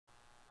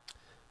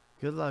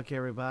Good luck,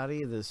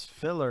 everybody. This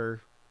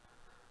filler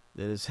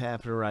that is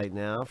happening right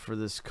now for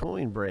this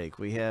coin break.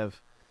 We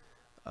have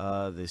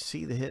the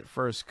See the Hit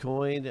First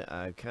coin.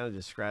 I kind of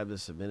described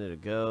this a minute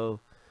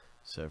ago,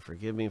 so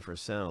forgive me for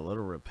sounding a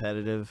little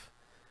repetitive.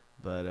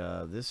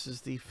 But this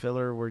is the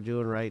filler we're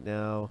doing right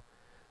now.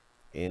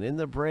 And in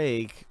the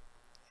break,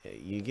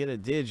 you get a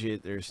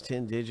digit. There's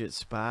 10 digit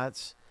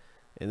spots.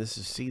 And this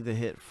is See the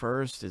Hit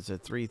First. It's a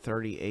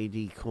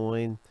 330 AD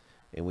coin.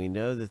 And we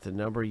know that the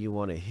number you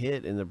want to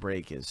hit in the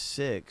break is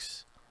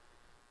 6.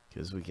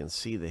 Because we can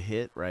see the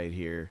hit right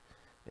here.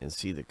 And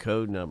see the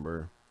code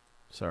number.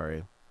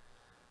 Sorry.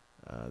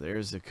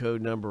 There's the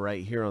code number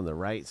right here on the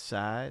right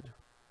side.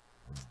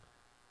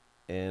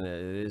 And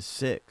it is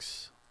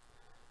 6.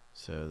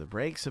 So the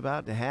break's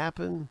about to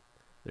happen.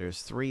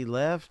 There's 3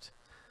 left.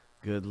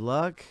 Good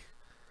luck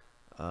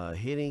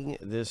hitting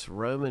this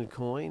Roman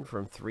coin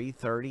from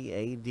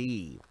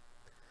 330 AD.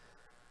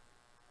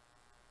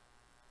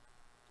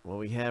 What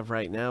we have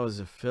right now is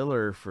a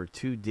filler for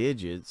 2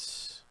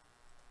 digits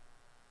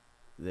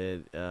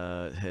that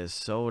has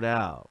sold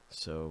out.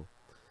 So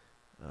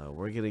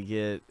we're going to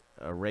get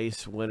a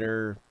race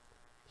winner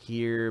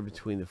here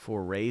between the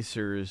 4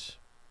 racers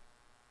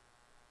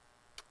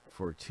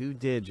for 2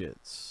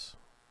 digits.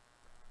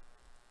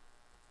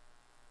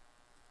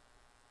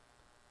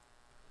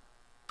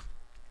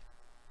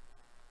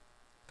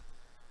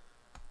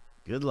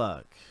 Good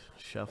luck.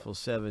 Shuffle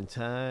 7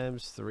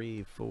 times.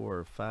 3,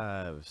 4,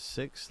 5,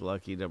 6.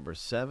 Lucky number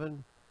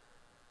 7.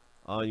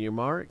 On your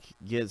mark,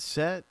 get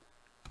set,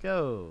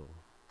 go.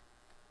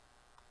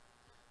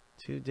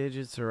 2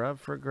 digits are up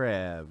for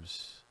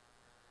grabs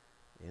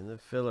in the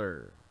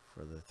filler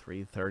for the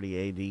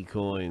 330 AD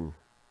coin.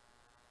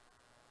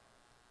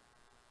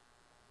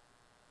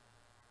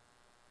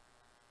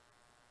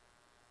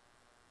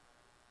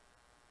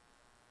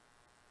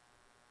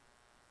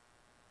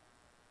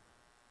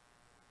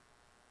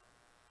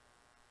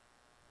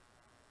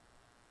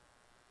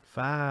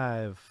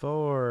 Five,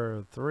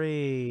 4,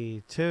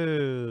 3,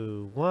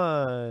 2,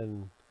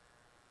 1.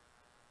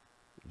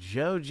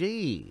 Joe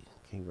G.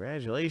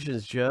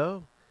 Congratulations,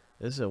 Joe.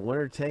 This is a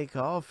winner take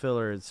all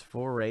filler. It's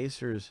 4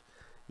 racers.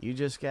 You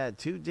just got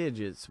 2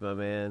 digits, my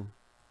man.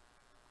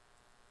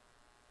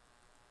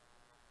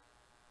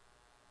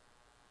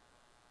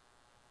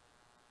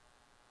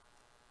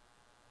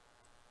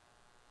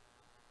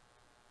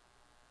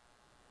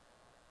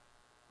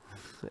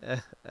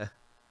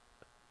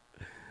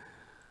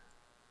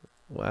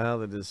 Wow,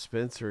 the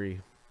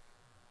dispensary.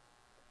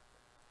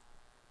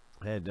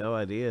 I had no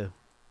idea.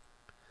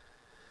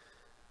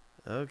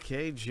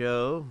 Okay,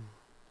 Joe.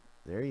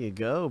 There you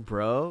go,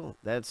 bro.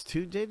 That's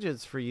 2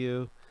 digits for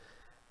you.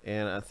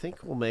 And I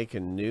think we'll make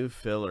a new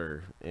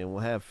filler. And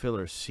we'll have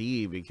filler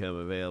C become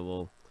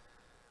available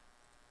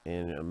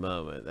in a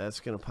moment.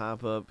 That's going to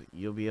pop up.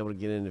 You'll be able to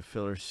get into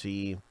filler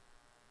C.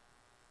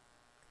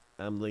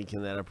 I'm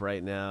linking that up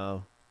right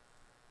now.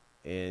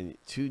 And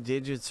 2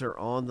 digits are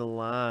on the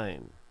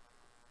line.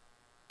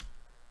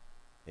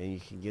 And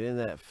you can get in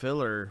that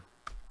filler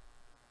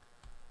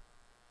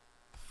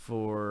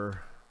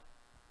for,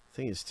 I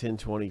think it's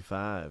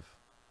 $10.25.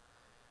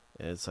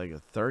 And it's like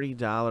a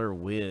 $30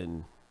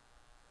 win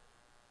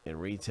in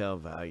retail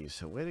value.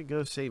 So way to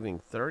go,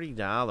 saving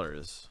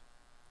 $30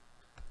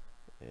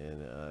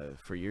 and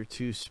for your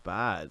 2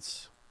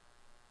 spots.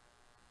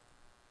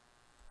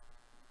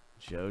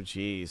 Joe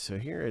G. So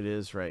here it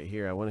is right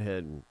here. I went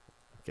ahead and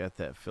got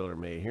that filler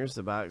made. Here's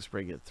the box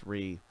break at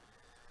 3.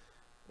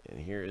 And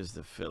here is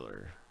the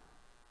filler.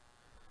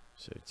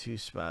 So 2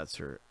 spots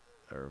are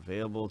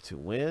available to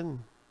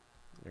win.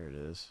 There it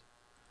is.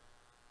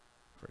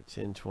 For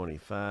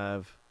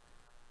 $10.25.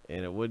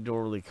 And it would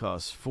normally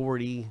cost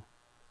 $40.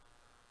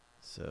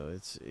 So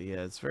it's,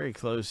 yeah, it's very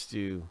close to,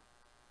 you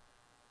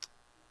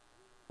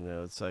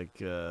know, it's like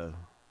 $30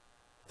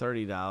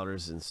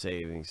 in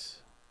savings.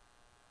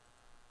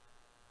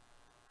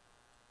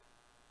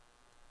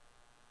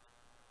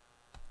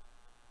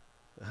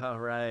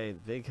 All right,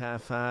 big high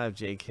five,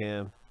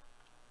 J-Cam.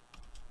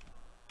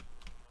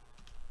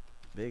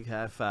 Big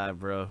high five,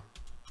 bro.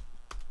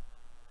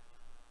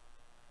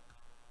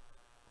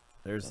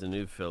 There's the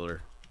new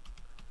filler.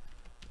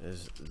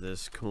 As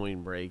this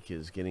coin break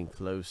is getting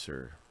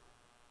closer.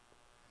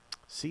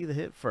 See the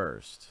Hit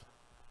First.